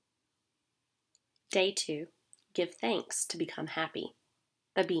Day 2, give thanks to become happy.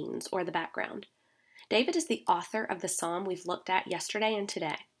 The beans or the background. David is the author of the psalm we've looked at yesterday and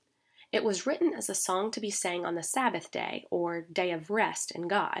today. It was written as a song to be sang on the Sabbath day, or day of rest in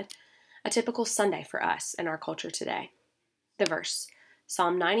God, a typical Sunday for us in our culture today. The verse,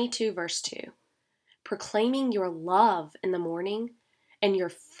 Psalm 92, verse 2, proclaiming your love in the morning and your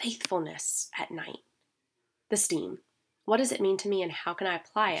faithfulness at night. The steam, what does it mean to me and how can I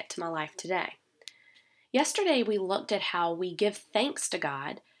apply it to my life today? Yesterday, we looked at how we give thanks to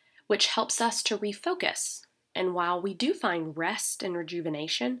God, which helps us to refocus. And while we do find rest and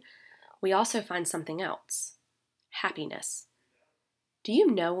rejuvenation, we also find something else, happiness. Do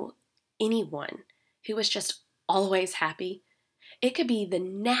you know anyone who is just always happy? It could be the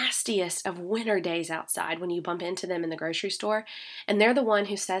nastiest of winter days outside when you bump into them in the grocery store, and they're the one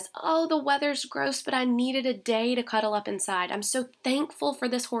who says, "Oh, the weather's gross, but I needed a day to cuddle up inside. I'm so thankful for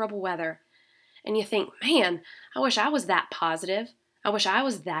this horrible weather." And you think, man, I wish I was that positive. I wish I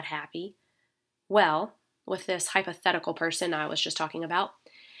was that happy. Well, with this hypothetical person I was just talking about,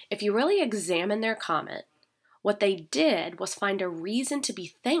 if you really examine their comment, what they did was find a reason to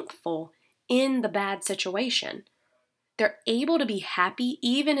be thankful in the bad situation. They're able to be happy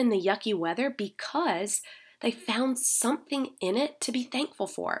even in the yucky weather because they found something in it to be thankful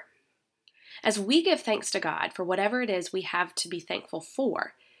for. As we give thanks to God for whatever it is we have to be thankful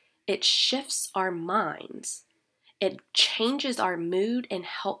for, it shifts our minds. It changes our mood and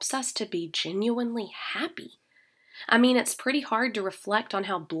helps us to be genuinely happy. I mean, it's pretty hard to reflect on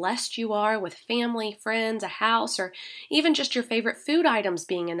how blessed you are with family, friends, a house, or even just your favorite food items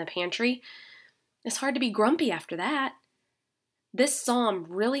being in the pantry. It's hard to be grumpy after that. This psalm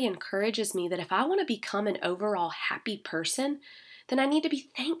really encourages me that if I want to become an overall happy person, then I need to be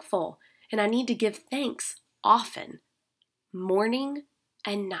thankful and I need to give thanks often, morning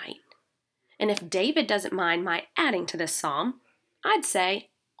and night. And if David doesn't mind my adding to this psalm, I'd say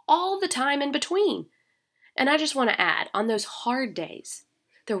all the time in between. And I just want to add, on those hard days,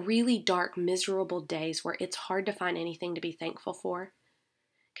 the really dark, miserable days where it's hard to find anything to be thankful for,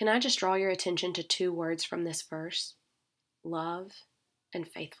 can I just draw your attention to 2 words from this verse? Love and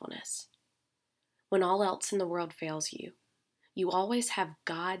faithfulness. When all else in the world fails you, you always have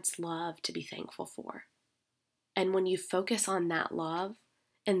God's love to be thankful for. And when you focus on that love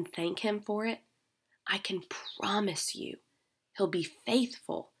and thank Him for it, I can promise you He'll be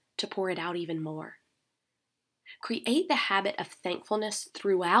faithful to pour it out even more. Create the habit of thankfulness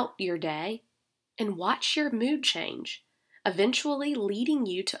throughout your day and watch your mood change, eventually leading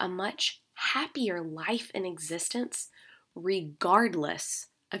you to a much happier life and existence regardless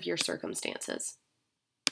of your circumstances.